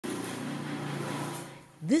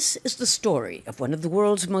This is the story of one of the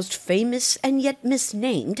world's most famous and yet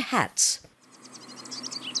misnamed hats.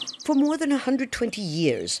 For more than 120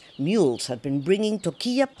 years, mules have been bringing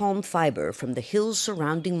toquilla palm fiber from the hills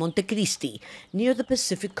surrounding Montecristi, near the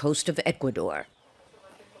Pacific coast of Ecuador.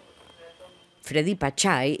 Freddy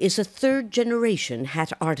Pachay is a third-generation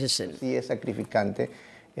hat artisan. It's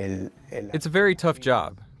a very tough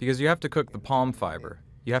job, because you have to cook the palm fiber.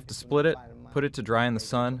 You have to split it, put it to dry in the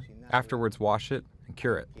sun, afterwards wash it, and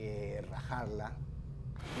cure it.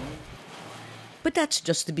 But that's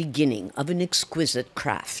just the beginning of an exquisite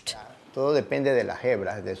craft. The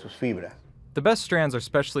best strands are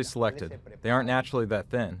specially selected. They aren't naturally that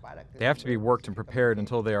thin. They have to be worked and prepared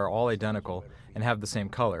until they are all identical and have the same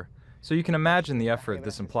color. So you can imagine the effort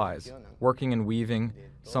this implies, working and weaving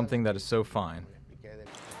something that is so fine.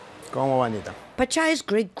 Pachay's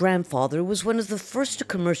great-grandfather was one of the first to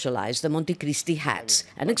commercialize the Montecristi hats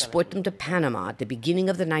and export them to Panama at the beginning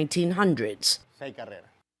of the 1900s.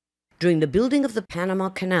 During the building of the Panama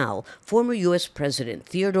Canal, former U.S. President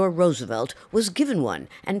Theodore Roosevelt was given one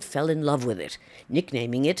and fell in love with it,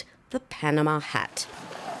 nicknaming it the Panama hat.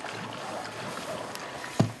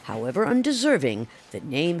 However undeserving, the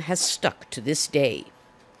name has stuck to this day.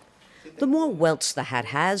 The more welts the hat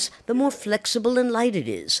has, the more flexible and light it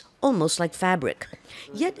is, almost like fabric.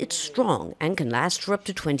 Yet it's strong and can last for up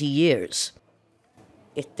to 20 years.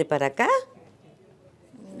 ¿Este para acá?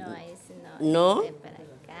 No, ese no. No? Este para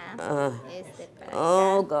acá. Este para acá.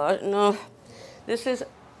 Oh, God, no. This is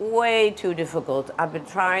way too difficult. I've been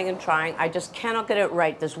trying and trying. I just cannot get it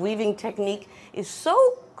right. This weaving technique is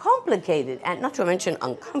so complicated and not to mention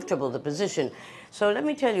uncomfortable, the position. So let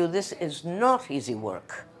me tell you, this is not easy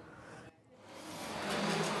work.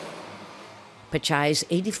 Pachay's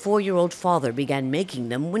 84-year-old father began making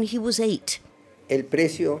them when he was 8. The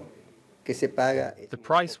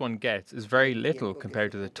price one gets is very little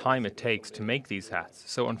compared to the time it takes to make these hats,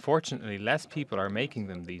 so unfortunately less people are making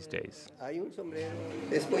them these days.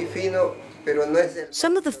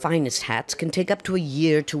 Some of the finest hats can take up to a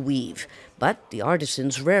year to weave, but the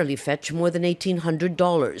artisans rarely fetch more than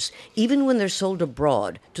 $1,800, even when they're sold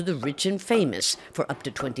abroad to the rich and famous for up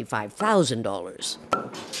to $25,000.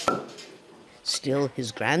 Still,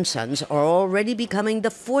 his grandsons are already becoming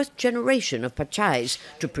the fourth generation of Pachays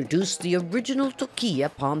to produce the original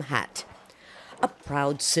toquilla palm hat. A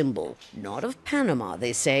proud symbol, not of Panama,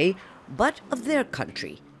 they say, but of their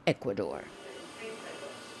country, Ecuador.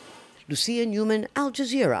 Lucia, Newman,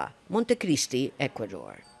 Jazeera, Montecristi,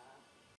 Ecuador.